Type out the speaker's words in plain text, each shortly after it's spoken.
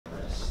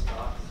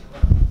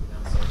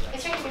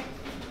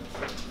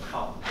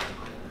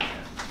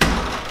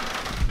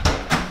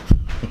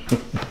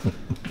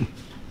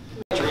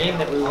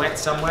fight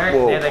somewhere.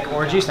 They had like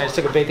orange juice, and I just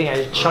took a big thing. I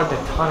just chugged a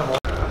ton of them.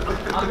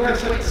 I'm gonna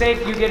play it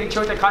safe, you getting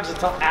choked unconscious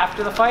until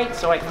after the fight,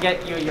 so I can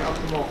get you your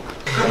optimal.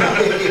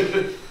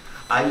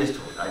 I just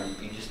told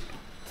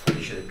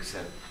you should have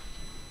said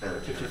better.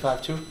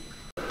 55-2.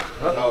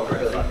 Oh,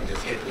 really?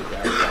 Just hit the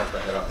guy off the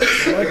head up.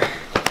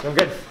 I'm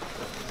good.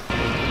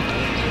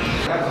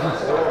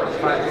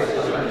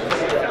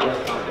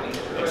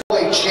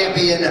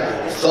 Champion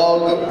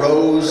Thug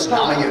Rose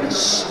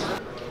Namajunas.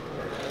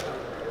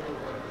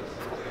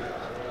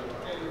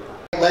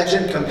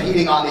 Legend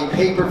competing on the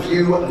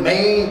pay-per-view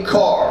main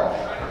card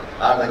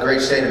out of the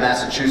great state of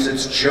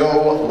Massachusetts,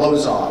 Joe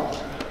Lauzon.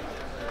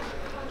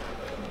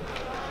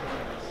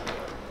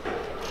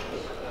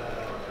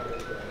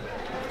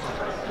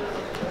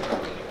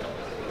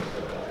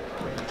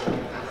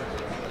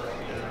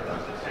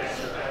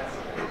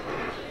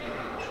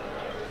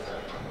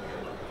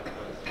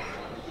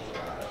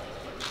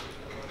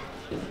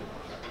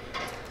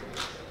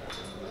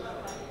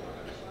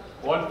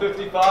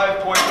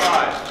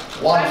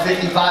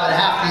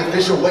 $155.5, the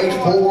official weight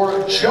for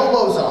Joe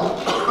Lauzon.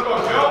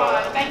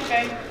 Thanks,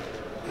 babe.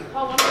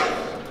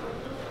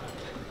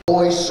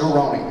 Cowboy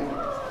Cerrone.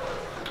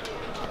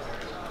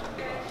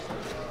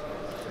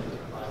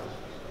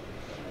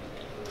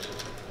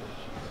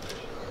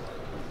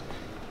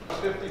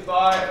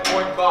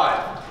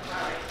 $55.5.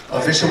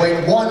 Official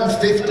weight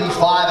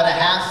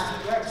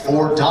 155.5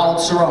 for Donald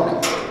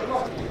Cerrone.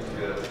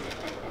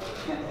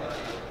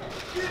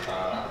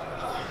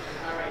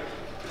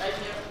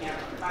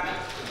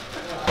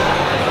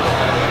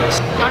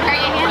 Don't hurt your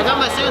hands. I got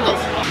my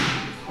sandals.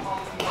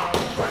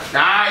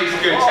 Nice,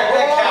 good. Check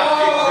that cap,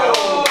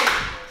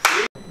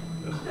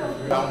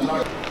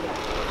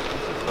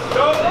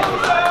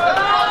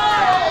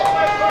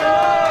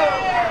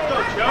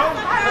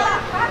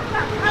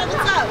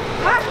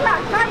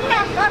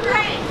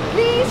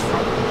 Please.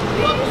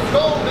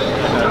 Go,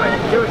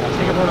 man. Do it.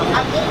 Take a photo.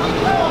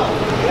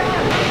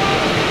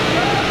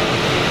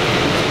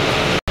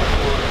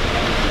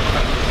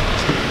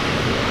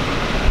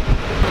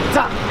 What's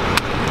up?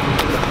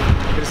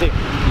 Good to see you.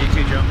 You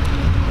too, Joe.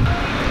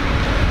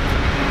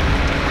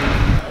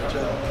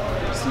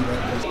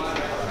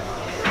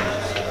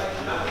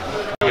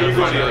 You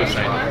go on the other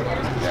side.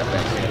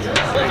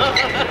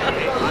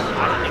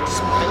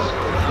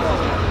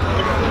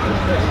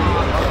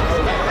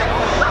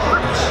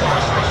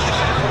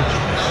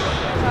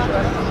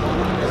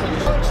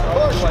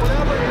 Push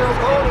whenever your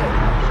opponent.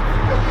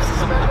 You'll be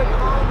suspended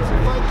long as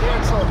your fight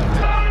canceled.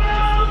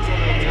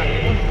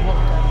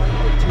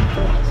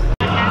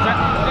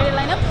 Ready to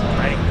line up?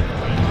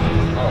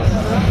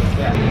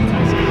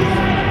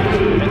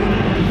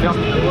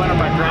 One of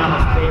my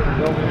grandma's favorite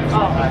buildings.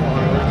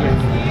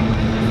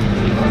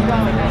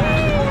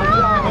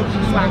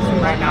 She's waxing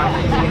right now.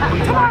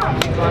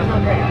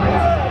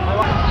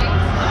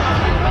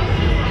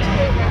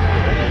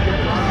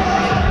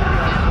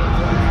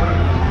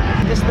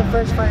 This is the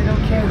first fight. I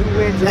don't care who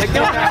wins. I'm like,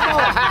 no.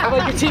 I'm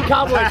like your team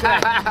Cowboy today.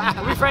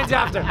 We'll be friends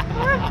after.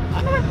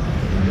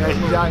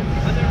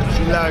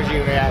 She loves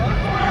you, man.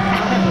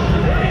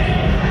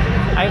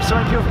 I have so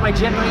many people from my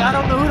gym like, I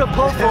don't know who to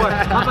pull for.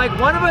 I'm like,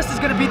 one of us is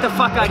going to beat the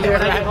fuck out of you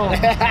when I get home.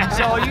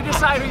 So you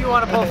decide who you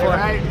want to pull for.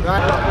 Right.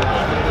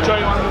 Joe,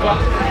 you want to move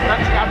up?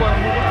 Cowboy,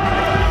 move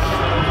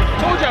up.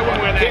 Told you I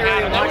wouldn't wear that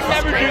hat. I would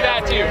never do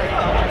that to you.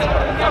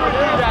 Never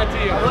do that to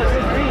you.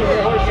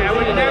 I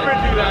would never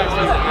do that to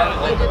you.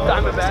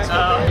 Diamondback.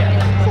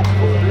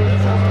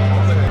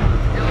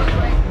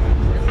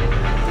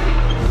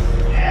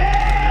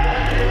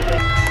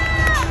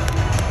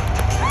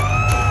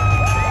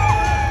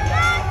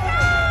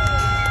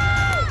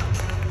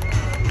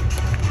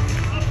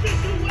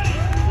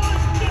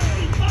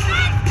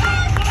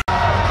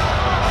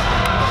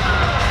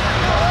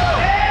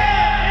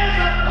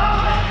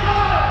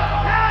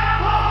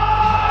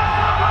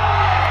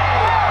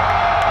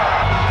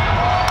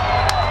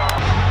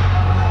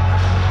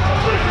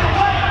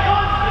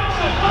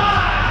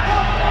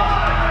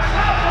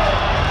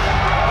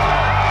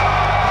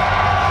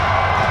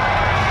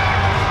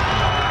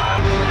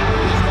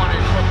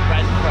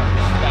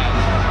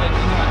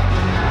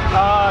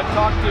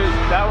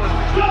 That was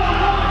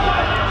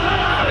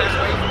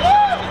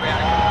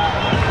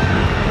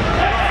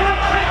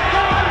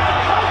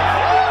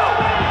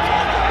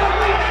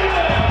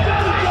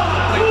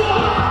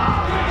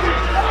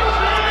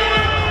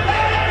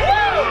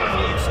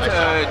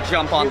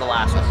Jump on the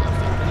last one.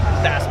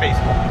 That's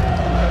basically.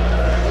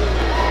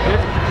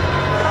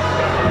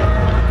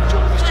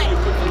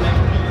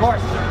 Of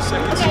course. Okay,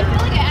 I feel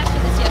like I asked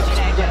you this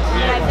yesterday.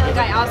 But I feel like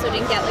I also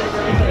didn't get like a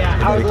really good. Yeah,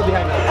 I was a little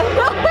behind that.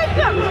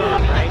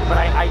 Right? But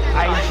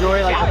I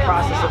enjoy like the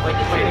process of like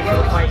planning for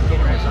the fight and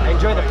getting ready. I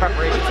enjoy the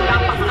preparation. You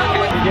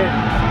did.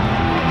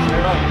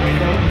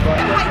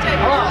 Hi, Joe.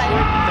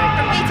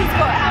 From BT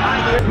Sport. How are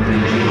you?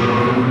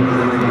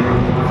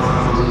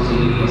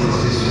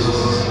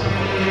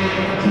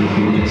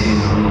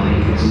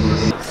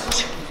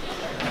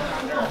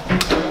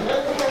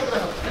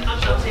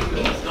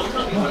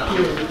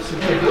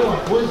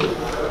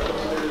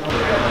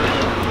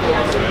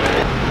 Don't tell me what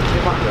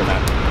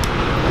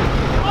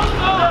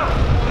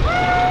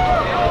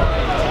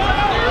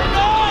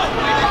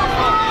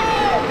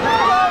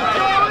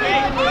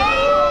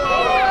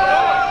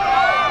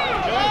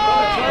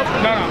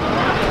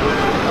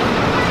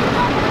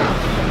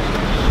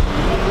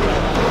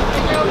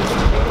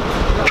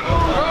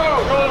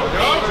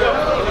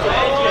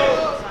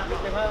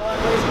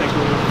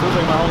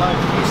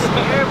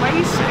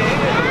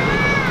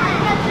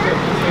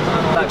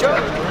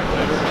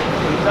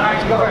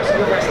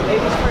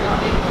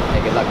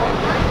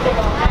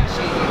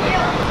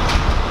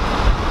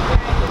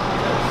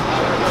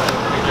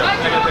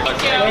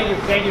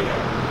Thank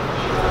you.